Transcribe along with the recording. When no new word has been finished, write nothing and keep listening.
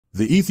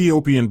The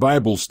Ethiopian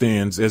Bible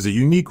stands as a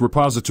unique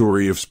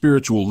repository of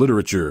spiritual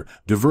literature,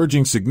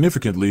 diverging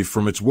significantly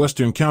from its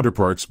Western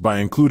counterparts by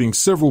including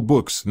several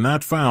books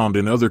not found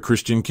in other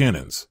Christian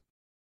canons.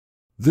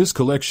 This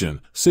collection,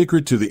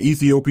 sacred to the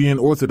Ethiopian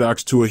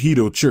Orthodox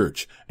Tewahedo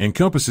Church,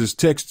 encompasses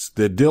texts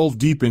that delve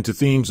deep into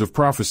themes of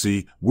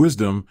prophecy,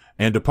 wisdom,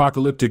 and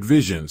apocalyptic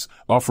visions,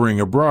 offering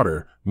a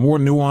broader, more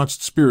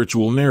nuanced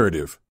spiritual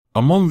narrative.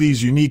 Among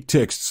these unique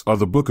texts are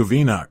the Book of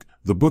Enoch,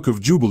 the Book of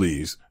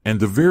Jubilees,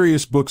 and the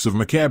various Books of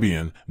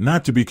Meqabyan,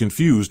 not to be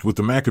confused with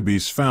the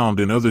Maccabees found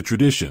in other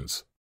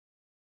traditions.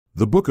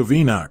 The Book of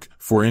Enoch,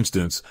 for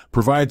instance,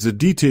 provides a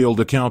detailed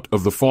account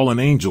of the fallen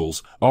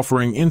angels,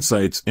 offering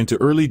insights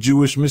into early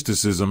Jewish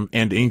mysticism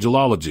and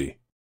angelology.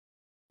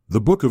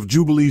 The Book of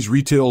Jubilees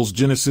retells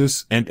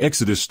Genesis and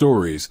Exodus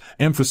stories,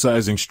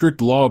 emphasizing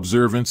strict law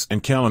observance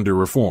and calendar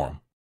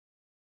reform.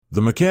 The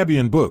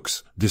Meqabyan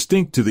books,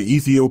 distinct to the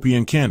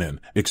Ethiopian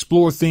canon,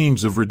 explore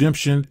themes of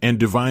redemption and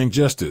divine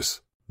justice.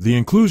 The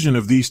inclusion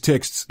of these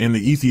texts in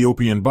the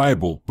Ethiopian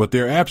Bible, but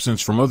their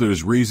absence from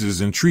others,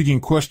 raises intriguing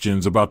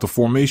questions about the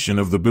formation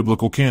of the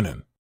biblical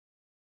canon.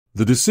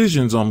 The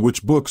decisions on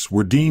which books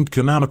were deemed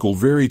canonical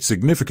varied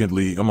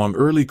significantly among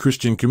early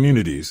Christian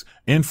communities,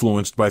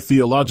 influenced by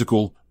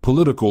theological,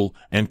 political,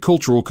 and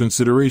cultural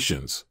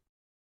considerations.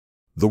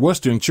 The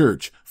Western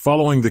Church,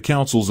 following the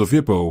Councils of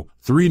Hippo,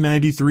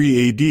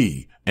 393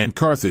 AD, and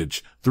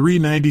Carthage,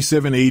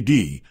 397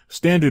 AD,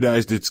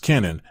 standardized its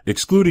canon,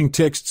 excluding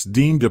texts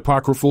deemed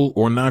apocryphal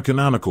or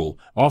non-canonical,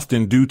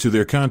 often due to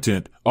their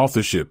content,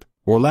 authorship,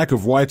 or lack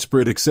of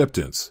widespread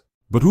acceptance.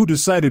 But who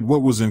decided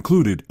what was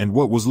included and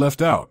what was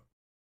left out?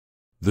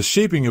 The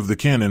shaping of the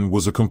canon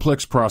was a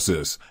complex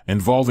process,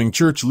 involving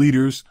church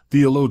leaders,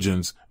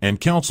 theologians, and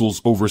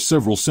councils over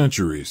several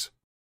centuries.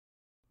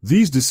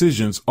 These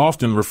decisions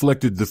often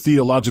reflected the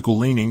theological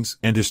leanings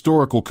and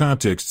historical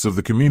contexts of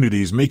the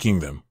communities making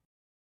them.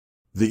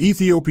 The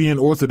Ethiopian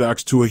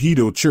Orthodox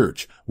Tewahedo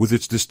Church, with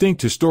its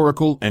distinct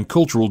historical and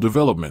cultural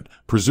development,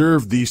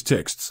 preserved these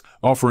texts,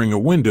 offering a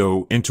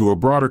window into a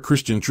broader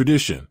Christian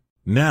tradition.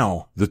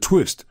 Now, the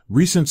twist,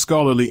 recent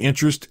scholarly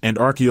interest and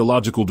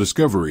archaeological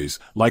discoveries,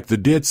 like the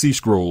Dead Sea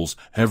Scrolls,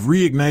 have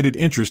reignited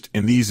interest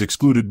in these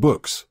excluded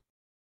books.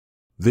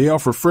 They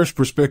offer fresh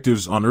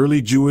perspectives on early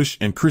Jewish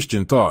and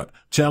Christian thought,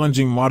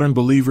 challenging modern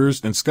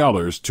believers and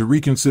scholars to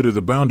reconsider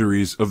the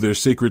boundaries of their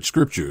sacred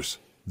scriptures.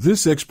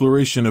 This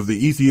exploration of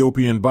the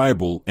Ethiopian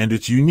Bible and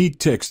its unique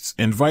texts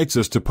invites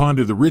us to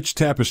ponder the rich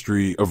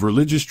tapestry of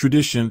religious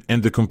tradition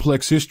and the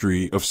complex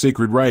history of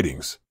sacred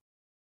writings.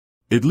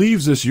 It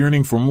leaves us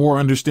yearning for more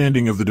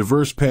understanding of the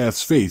diverse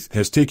paths faith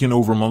has taken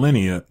over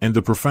millennia and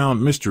the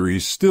profound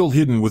mysteries still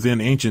hidden within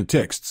ancient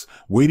texts,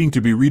 waiting to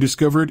be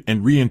rediscovered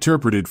and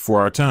reinterpreted for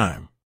our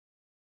time.